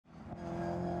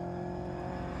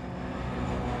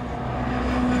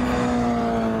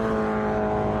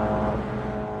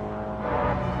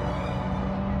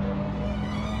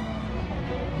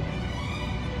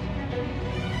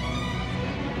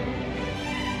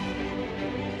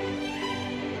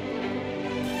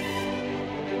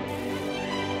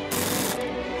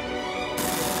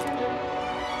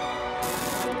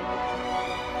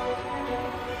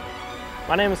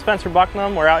My name is Spencer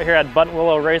Bucknum. We're out here at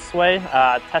Buttonwillow Raceway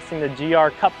testing the GR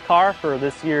Cup car for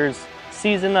this year's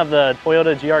season of the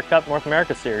Toyota GR Cup North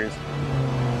America Series.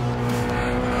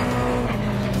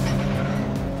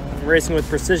 I'm racing with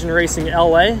Precision Racing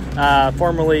LA,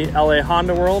 formerly LA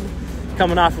Honda World.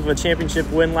 Coming off of a championship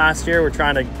win last year, we're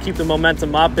trying to keep the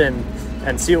momentum up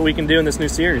and see what we can do in this new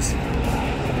series.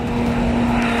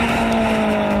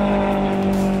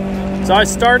 So I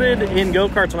started in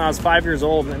go-karts when I was 5 years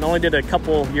old and only did a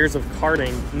couple years of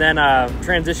karting, and then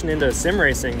transitioned into sim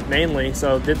racing mainly.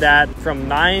 So did that from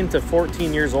 9 to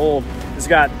 14 years old. Just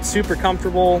got super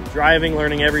comfortable driving,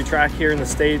 learning every track here in the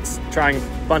States, trying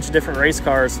a bunch of different race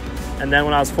cars. And then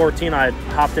when I was 14, I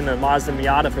hopped into Mazda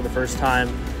Miata for the first time.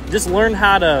 Just learned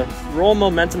how to roll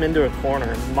momentum into a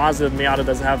corner. Mazda Miata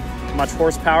doesn't have much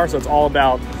horsepower, so it's all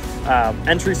about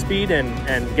entry speed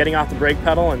and getting off the brake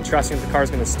pedal and trusting that the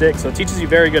car's going to stick. So it teaches you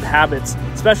very good habits,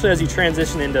 especially as you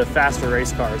transition into faster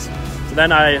race cars. So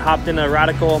then I hopped in a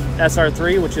Radical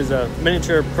SR3, which is a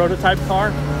miniature prototype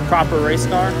car, proper race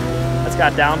car. That's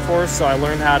got downforce, so I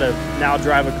learned how to now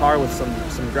drive a car with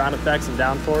some ground effects and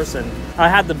downforce. And I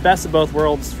had the best of both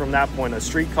worlds from that point, a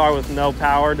street car with no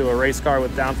power to a race car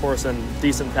with downforce and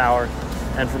decent power.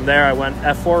 And from there I went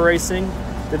F4 racing.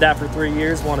 Did that for 3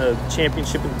 years, won a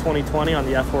championship in 2020 on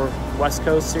the F4 West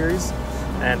Coast Series,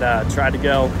 and tried to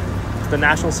go to the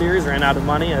National Series, ran out of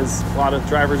money, as a lot of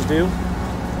drivers do.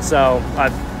 So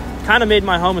I've kind of made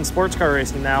my home in sports car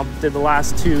racing now. Did the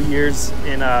last 2 years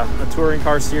in a touring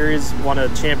car series, won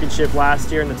a championship last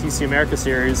year in the TCA America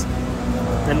Series,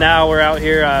 and now we're out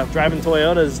here driving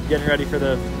Toyotas, getting ready for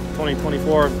the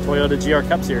 2024 Toyota GR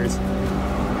Cup Series.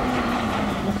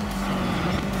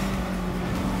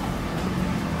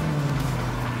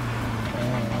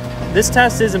 This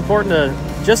test is important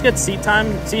to just get seat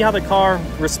time, see how the car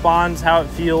responds, how it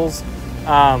feels.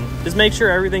 Just make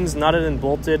sure everything's nutted and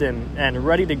bolted and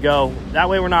ready to go. That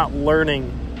way we're not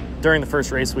learning during the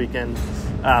first race weekend,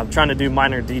 trying to do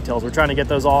minor details. We're trying to get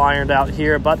those all ironed out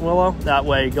here at Buttonwillow. That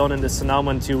way going into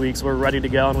Sonoma in 2 weeks, we're ready to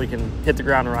go and we can hit the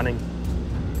ground running.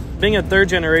 Being a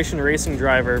third-generation racing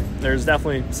driver, there's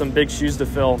definitely some big shoes to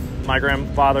fill. My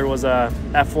grandfather was a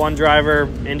F1 driver,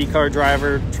 IndyCar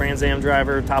driver, Trans Am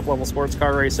driver, top-level sports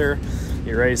car racer.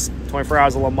 He raced 24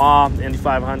 Hours of Le Mans, Indy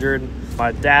 500.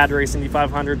 My dad raced Indy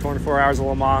 500, 24 Hours of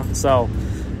Le Mans. So,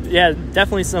 yeah,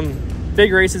 definitely some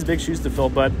big races, big shoes to fill,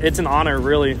 but it's an honor,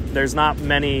 really. There's not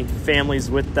many families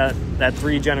with that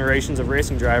 3 generations of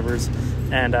racing drivers,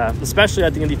 and especially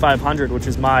at the Indy 500, which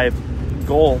is my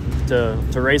goal to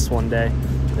race one day.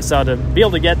 So to be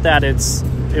able to get that,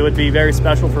 it would be very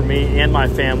special for me and my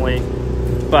family.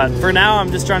 But for now,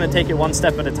 I'm just trying to take it one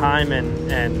step at a time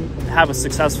and have a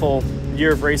successful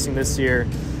year of racing this year,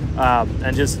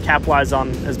 and just capitalize on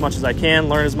as much as I can,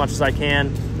 learn as much as I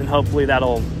can, and hopefully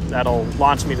that'll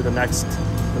launch me to the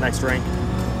next rank.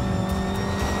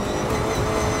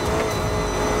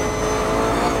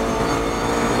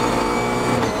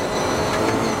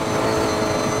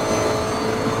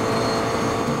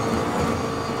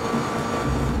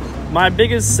 My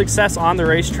biggest success on the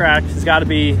racetrack has got to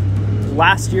be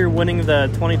last year winning the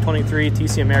 2023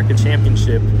 TCA America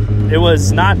Championship. It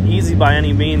was not easy by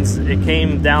any means. It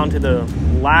came down to the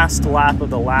last lap of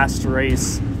the last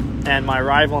race, and my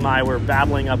rival and I were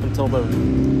battling up until the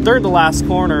third to last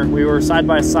corner. We were side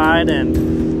by side,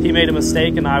 and he made a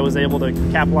mistake, and I was able to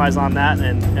capitalize on that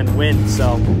and win.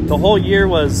 So the whole year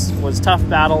was tough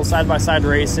battle, side by side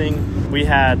racing. We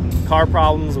had car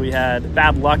problems, we had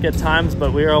bad luck at times,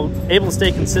 but we were able to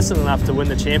stay consistent enough to win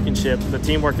the championship. The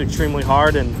team worked extremely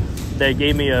hard, and they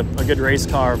gave me a good race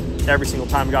car every single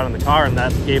time I got in the car, and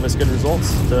that gave us good results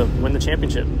to win the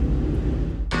championship.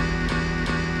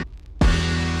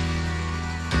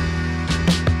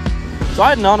 So I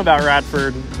had known about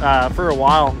Radford for a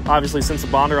while. Obviously, since the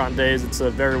Bondurant days, it's a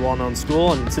very well-known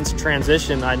school, and since the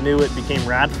transition, I knew it became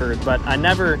Radford, but I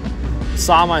never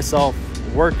saw myself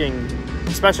working,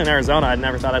 especially in Arizona. I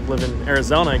never thought I'd live in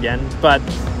Arizona again. But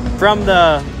from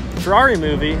the Ferrari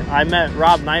movie, I met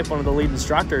Rob Knight, one of the lead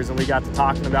instructors, and we got to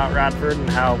talking about Radford and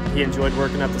how he enjoyed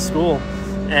working at the school.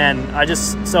 And I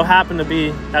just so happened to be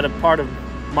at a part of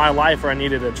my life where I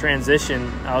needed a transition.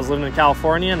 I was living in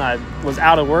California and I was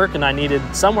out of work and I needed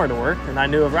somewhere to work, and I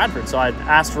knew of Radford. So I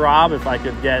asked Rob if I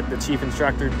could get the chief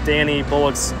instructor Danny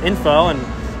Bullock's info, and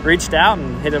reached out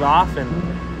and hit it off and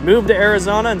moved to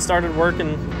Arizona and started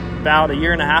working about a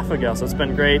year and a half ago. So it's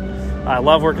been great. I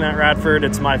love working at Radford.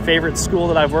 It's my favorite school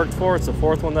that I've worked for. It's the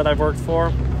 4th one that I've worked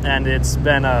for, and it's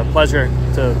been a pleasure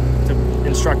to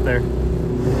instruct there.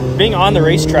 Being on the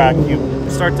racetrack, you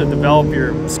start to develop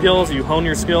your skills, you hone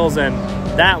your skills, and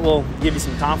that will give you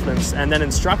some confidence. And then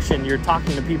instruction, you're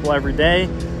talking to people every day.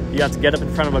 You have to get up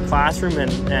in front of a classroom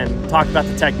and talk about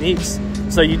the techniques.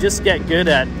 So you just get good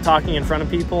at talking in front of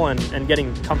people and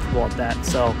getting comfortable at that.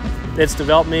 So it's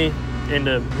developed me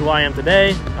into who I am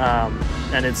today,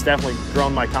 and it's definitely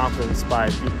grown my confidence by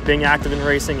being active in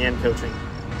racing and coaching.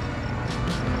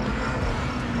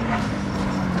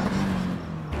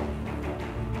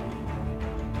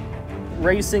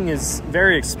 Racing is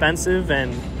very expensive,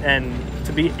 and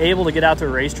to be able to get out to a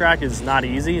racetrack is not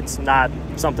easy. It's not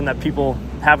something that people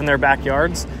have in their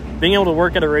backyards. Being able to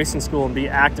work at a racing school and be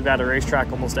active at a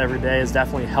racetrack almost every day has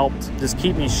definitely helped just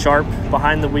keep me sharp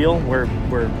behind the wheel. We're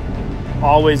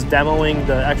always demoing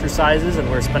the exercises, and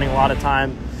we're spending a lot of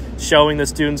time showing the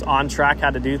students on track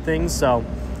how to do things. So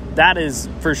that is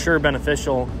for sure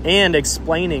beneficial, and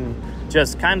explaining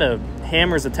just kind of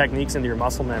hammers the techniques into your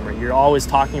muscle memory. You're always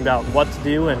talking about what to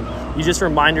do, and you just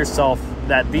remind yourself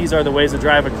that these are the ways to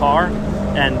drive a car,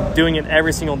 and doing it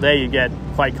every single day you get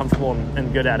quite comfortable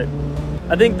and good at it.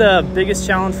 I think the biggest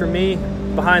challenge for me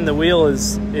behind the wheel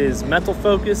is mental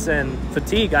focus and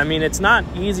fatigue. I mean, it's not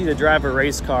easy to drive a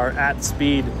race car at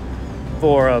speed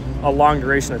for a long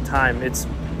duration of time.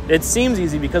 It seems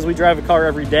easy because we drive a car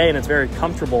every day and it's very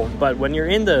comfortable, but when you're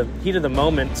in the heat of the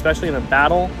moment, especially in a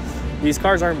battle, these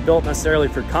cars aren't built necessarily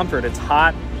for comfort. It's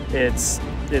hot, it's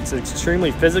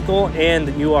extremely physical,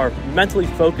 and you are mentally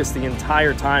focused the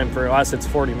entire time. For us, it's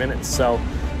 40 minutes. So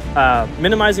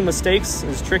minimizing mistakes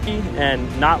is tricky,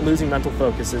 and not losing mental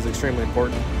focus is extremely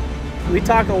important. We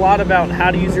talk a lot about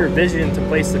how to use your vision to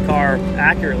place the car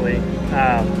accurately,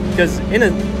 because in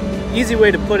an easy way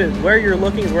to put it, where you're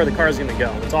looking is where the car is going to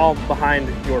go. It's all behind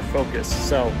your focus.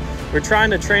 So we're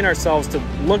trying to train ourselves to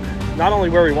look not only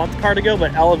where we want the car to go,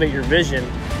 but elevate your vision,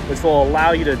 which will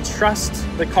allow you to trust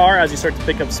the car as you start to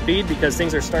pick up speed, because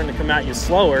things are starting to come at you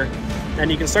slower,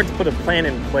 and you can start to put a plan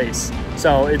in place.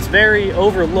 So it's very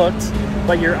overlooked,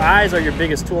 but your eyes are your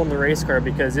biggest tool in the race car,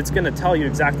 because it's going to tell you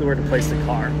exactly where to place the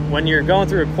car. When you're going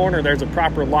through a corner, there's a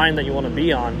proper line that you want to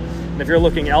be on. And if you're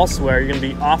looking elsewhere, you're going to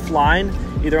be offline,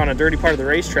 either on a dirty part of the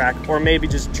racetrack or maybe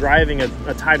just driving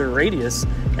a tighter radius,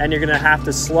 and you're going to have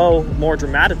to slow more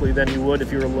dramatically than you would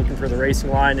if you were looking for the racing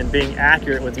line and being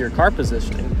accurate with your car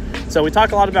positioning. So we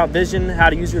talk a lot about vision, how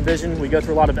to use your vision. We go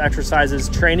through a lot of exercises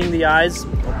training the eyes,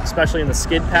 especially in the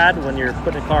skid pad. When you're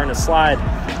putting a car in a slide,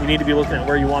 you need to be looking at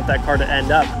where you want that car to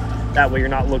end up. That way you're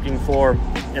not looking for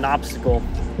an obstacle.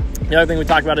 The other thing we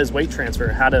talk about is weight transfer,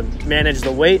 how to manage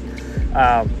the weight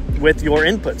with your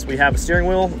inputs. We have a steering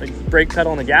wheel, a brake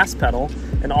pedal, and a gas pedal,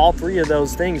 and all three of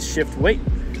those things shift weight.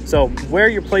 So where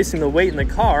you're placing the weight in the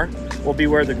car will be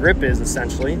where the grip is,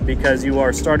 essentially, because you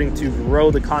are starting to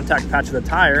grow the contact patch of the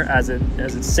tire as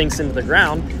it sinks into the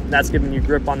ground, and that's giving you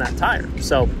grip on that tire.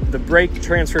 So the brake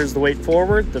transfers the weight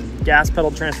forward, the gas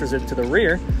pedal transfers it to the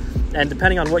rear, and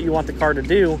depending on what you want the car to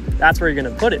do, that's where you're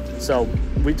going to put it. So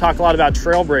we talk a lot about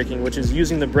trail braking, which is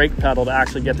using the brake pedal to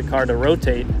actually get the car to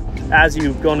rotate. As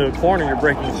you go into a corner, you're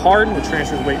braking hard, which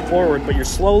transfers weight forward, but you're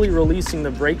slowly releasing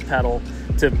the brake pedal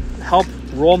to help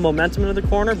roll momentum into the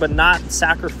corner, but not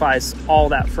sacrifice all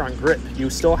that front grip. You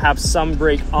still have some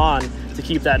brake on to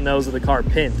keep that nose of the car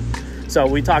pinned. So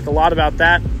we talk a lot about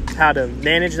that, how to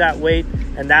manage that weight,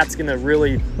 and that's going to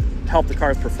really help the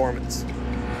car's performance.